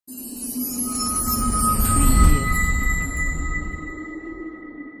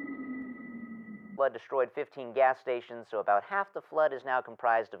flood destroyed 15 gas stations, so about half the flood is now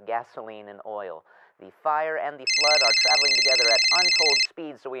comprised of gasoline and oil. The fire and the flood are traveling together at untold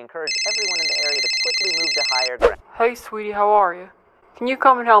speeds, so we encourage everyone in the area to quickly move to higher ground. Hey, sweetie, how are you? Can you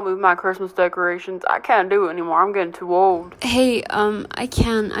come and help me with my Christmas decorations? I can't do it anymore. I'm getting too old. Hey, I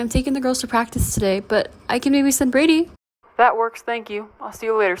can. I'm taking the girls to practice today, but I can maybe send Brady. That works, thank you. I'll see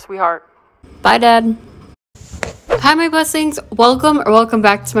you later, sweetheart. Bye, Dad. Hi, my blessings. Welcome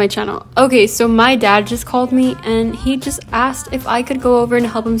back to my channel. Okay, so my dad just called me and he just asked if I could go over and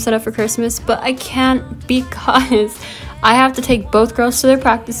help him set up for Christmas, but I can't because I have to take both girls to their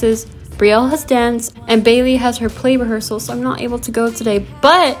practices. Brielle has dance and Bailey has her play rehearsal, so I'm not able to go today.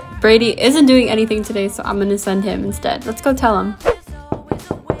 But Brady isn't doing anything today, so I'm gonna send him instead. Let's go tell him.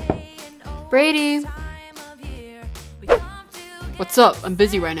 Brady. What's up? I'm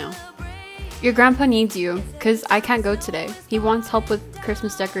busy right now. Your grandpa needs you, because I can't go today. He wants help with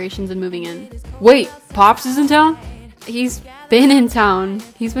Christmas decorations and moving in. Wait, Pops is in town? He's been in town.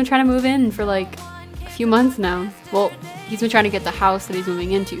 He's been trying to move in for like a few months now. Well, he's been trying to get the house that he's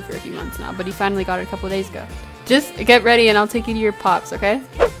moving into for a few months now, but he finally got it a couple of days ago. Just get ready and I'll take you to your Pops, okay?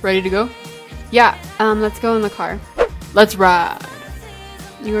 Ready to go? Yeah, let's go in the car. Let's ride.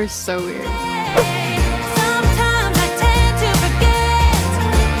 You are so weird.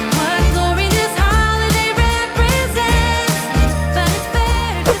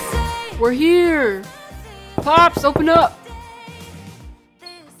 We're here! Pops, open up!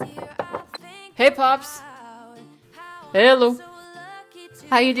 Hey, Pops! Hello!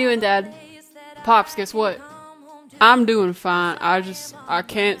 How you doing, Dad? Pops, guess what? I'm doing fine. I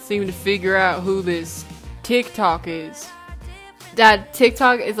can't seem to figure out who this TikTok is. Dad,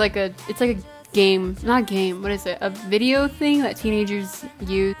 TikTok is like a game, not game, what is it? A video thing that teenagers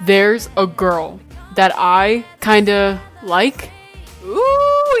use. There's a girl that I kinda like.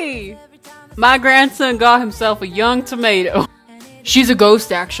 Ooh-wee! My grandson got himself a young tomato. She's a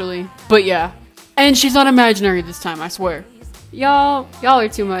ghost, actually. But yeah. And she's not imaginary this time, I swear. Y'all are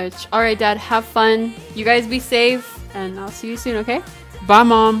too much. Alright, Dad, have fun. You guys be safe, and I'll see you soon, okay? Bye,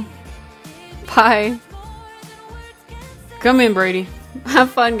 Mom. Bye. Come in, Brady.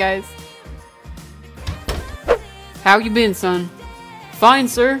 Have fun, guys. How you been, son? Fine,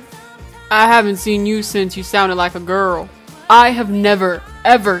 sir. I haven't seen you since you sounded like a girl. I have never,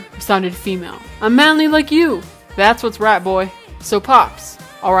 ever sounded female. I'm manly like you. That's what's right, boy. So, Pops.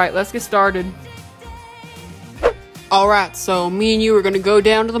 Alright, let's get started. Alright, so me and you are gonna go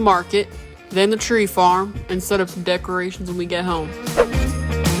down to the market, then the tree farm, and set up some decorations when we get home.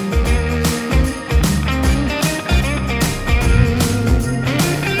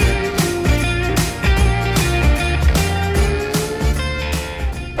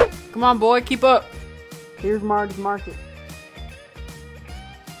 Come on, boy, keep up. Here's Marty's market.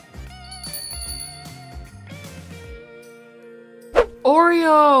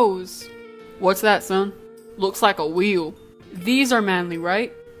 Oreos! What's that, son? Looks like a wheel. These are manly,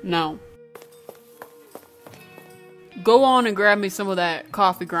 right? No. Go on and grab me some of that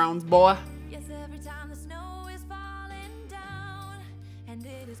coffee grounds, boy.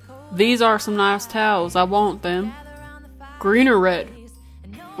 These are some nice towels. I want them. Green or red?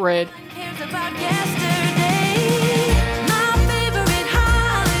 Red.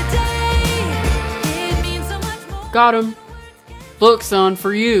 Got him. Look, son,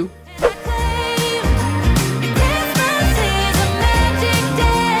 for you.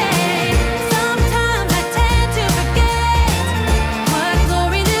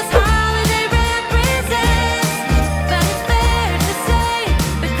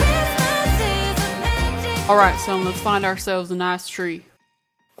 Alright, son, let's find ourselves a nice tree.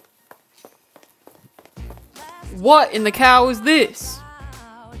 What in the cow is this?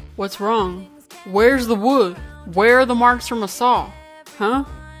 What's wrong? Where's the wood? Where are the marks from a saw? Huh?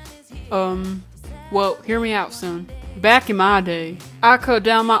 Well, hear me out, son. Back in my day, I cut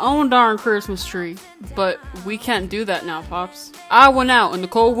down my own darn Christmas tree. But we can't do that now, Pops. I went out in the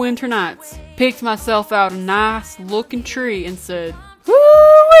cold winter nights, picked myself out a nice looking tree and said,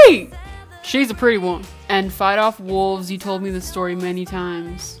 "Woo-wee! She's a pretty one." And fight off wolves. You told me this story many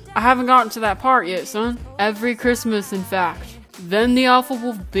times. I haven't gotten to that part yet, son. Every Christmas, in fact. Then the awful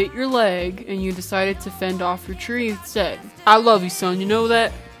wolf bit your leg, and you decided to fend off your tree instead. I love you, son, you know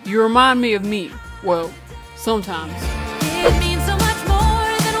that? You remind me of me. Well, sometimes. It means so much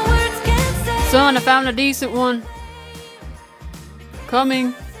more than words can say. Son, I found a decent one.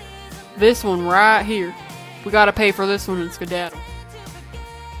 Coming. This one right here. We gotta pay for this one and skedaddle.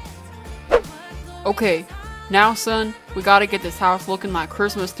 Okay, now, son, we gotta get this house looking like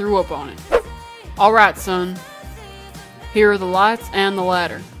Christmas threw up on it. Alright, son. Here are the lights and the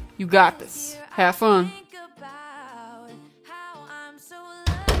ladder. You got this. Have fun.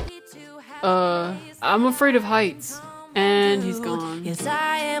 I'm afraid of heights. And he's gone. Yes,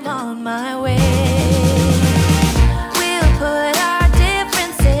 I am on my way. We'll put our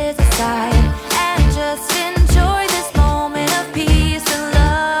differences aside and just enjoy this moment of peace and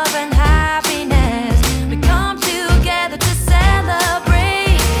love and happiness. We come together to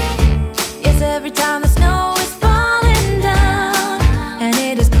celebrate. Yes, every time the snow is falling down and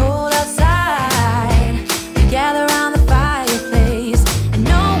it is cold outside, we gather around the fireplace and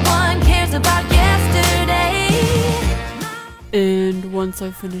no one cares about yesterday. And once I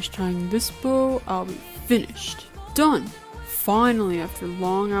finish tying this bow, I'll be finished. Done! Finally, after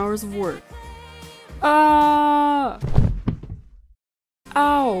long hours of work. Ah!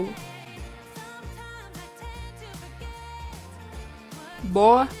 Ow!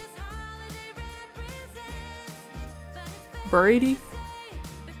 Boy? Brady?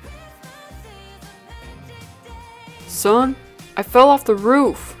 Son, I fell off the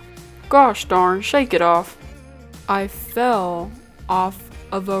roof. Gosh darn, shake it off. I fell off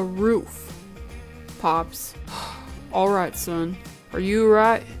of a roof. Pops. Alright, son. Are you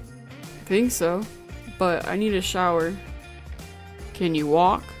alright? I think so. But I need a shower. Can you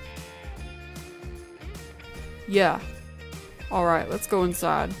walk? Yeah. Alright, let's go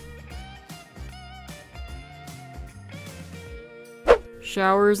inside.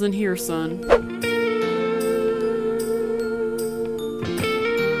 Shower's in here, son.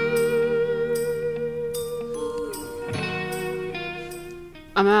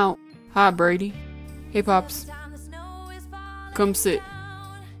 I'm out. Hi, Brady. Hey, Pops. Come sit.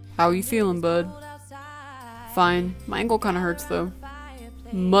 How you feeling, bud? Fine. My ankle kinda hurts, though.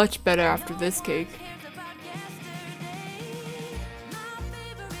 Much better after this cake.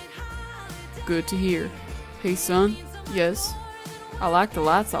 Good to hear. Hey, son? Yes? I like the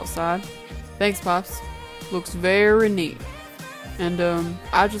lights outside. Thanks, Pops. Looks very neat. And,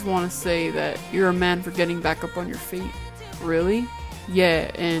 I just want to say that you're a man for getting back up on your feet. Really?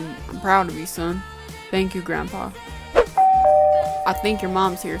 Yeah, and I'm proud of you, son. Thank you, Grandpa. I think your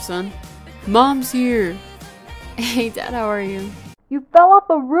mom's here, son. Mom's here! Hey, Dad, how are you? You fell off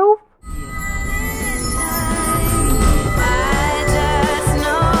the roof?